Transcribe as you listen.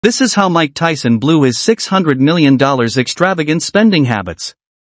This is how Mike Tyson blew his $600 million extravagant spending habits.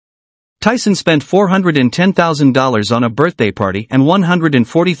 Tyson spent $410,000 on a birthday party and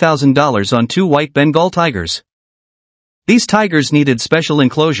 $140,000 on 2 white Bengal tigers. These tigers needed special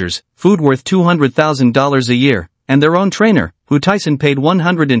enclosures, food worth $200,000 a year, and their own trainer, who Tyson paid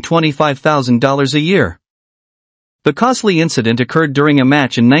 $125,000 a year. The costly incident occurred during a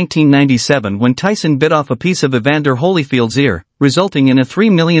match in 1997 when Tyson bit off a piece of Evander Holyfield's ear, resulting in a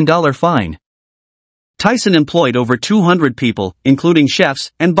 $3 million fine. Tyson employed over 200 people, including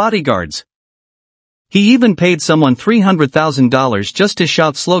chefs and bodyguards. He even paid someone $300,000 just to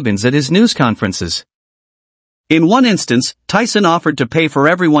shout slogans at his news conferences. In one instance, Tyson offered to pay for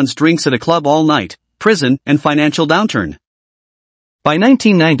everyone's drinks at a club all night, prison, and financial downturn. By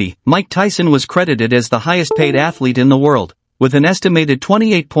 1990, Mike Tyson was credited as the highest-paid athlete in the world, with an estimated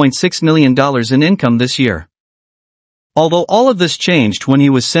 $28.6 million in income this year. Although all of this changed when he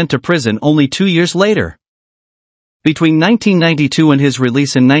was sent to prison only 2 years later. Between 1992 and his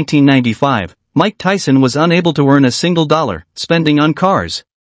release in 1995, Mike Tyson was unable to earn a single dollar, spending on cars.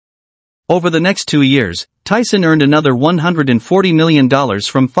 Over the next 2 years, Tyson earned another $140 million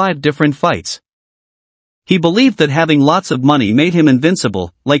from 5 different fights. He believed that having lots of money made him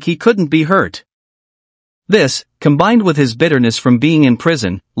invincible, like he couldn't be hurt. This, combined with his bitterness from being in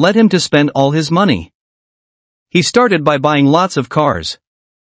prison, led him to spend all his money. He started by buying lots of cars.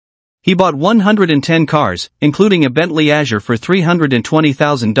 He bought 110 cars, including a Bentley Azure for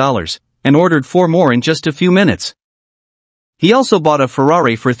 $320,000, and ordered 4 more in just a few minutes. He also bought a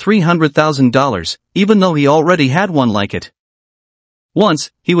Ferrari for $300,000, even though he already had one like it.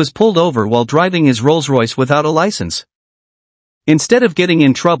 Once, he was pulled over while driving his Rolls-Royce without a license. Instead of getting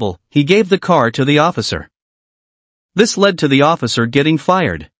in trouble, he gave the car to the officer. This led to the officer getting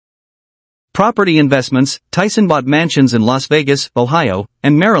fired. Property investments: Tyson bought mansions in Las Vegas, Ohio,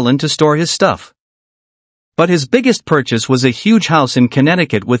 and Maryland to store his stuff. But his biggest purchase was a huge house in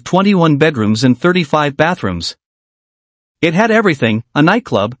Connecticut with 21 bedrooms and 35 bathrooms. It had everything: a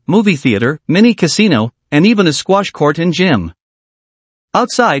nightclub, movie theater, mini casino, and even a squash court and gym.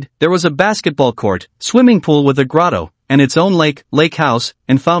 Outside, there was a basketball court, swimming pool with a grotto, and its own lake house,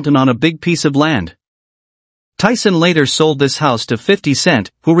 and fountain on a big piece of land. Tyson later sold this house to 50 Cent,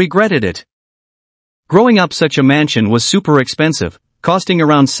 who regretted it. Growing up, such a mansion was super expensive, costing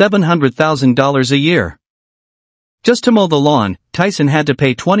around $700,000 a year. Just to mow the lawn, Tyson had to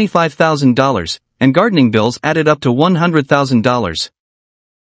pay $25,000, and gardening bills added up to $100,000.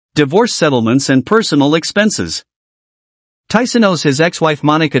 Divorce settlements and personal expenses. Tyson owes his ex-wife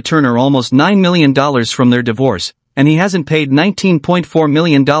Monica Turner almost $9 million from their divorce, and he hasn't paid $19.4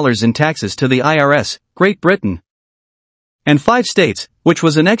 million in taxes to the IRS, Great Britain, and 5 states, which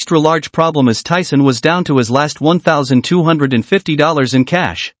was an extra-large problem as Tyson was down to his last $1,250 in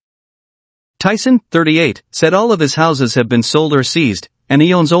cash. Tyson, 38, said all of his houses have been sold or seized, and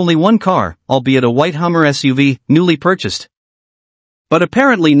he owns only one car, albeit a white Hummer SUV, newly purchased, but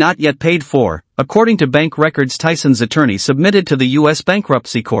apparently not yet paid for, according to bank records Tyson's attorney submitted to the U.S.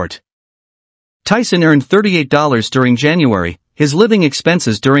 bankruptcy court. Tyson earned $38 during January. His living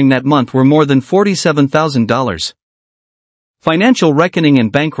expenses during that month were more than $47,000. Financial reckoning and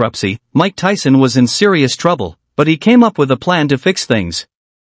bankruptcy: Mike Tyson was in serious trouble, but he came up with a plan to fix things.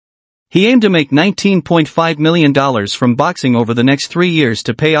 He aimed to make $19.5 million from boxing over the next 3 years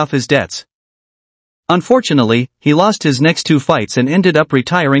to pay off his debts. Unfortunately, he lost his next 2 fights and ended up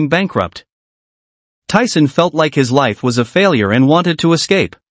retiring bankrupt. Tyson felt like his life was a failure and wanted to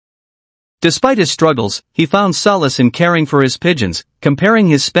escape. Despite his struggles, he found solace in caring for his pigeons, comparing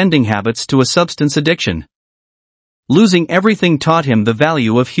his spending habits to a substance addiction. Losing everything taught him the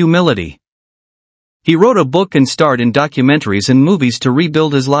value of humility. He wrote a book and starred in documentaries and movies to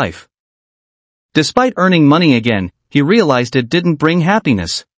rebuild his life. Despite earning money again, he realized it didn't bring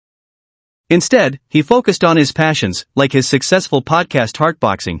happiness. Instead, he focused on his passions, like his successful podcast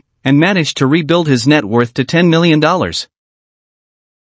Heartboxing, and managed to rebuild his net worth to $10 million.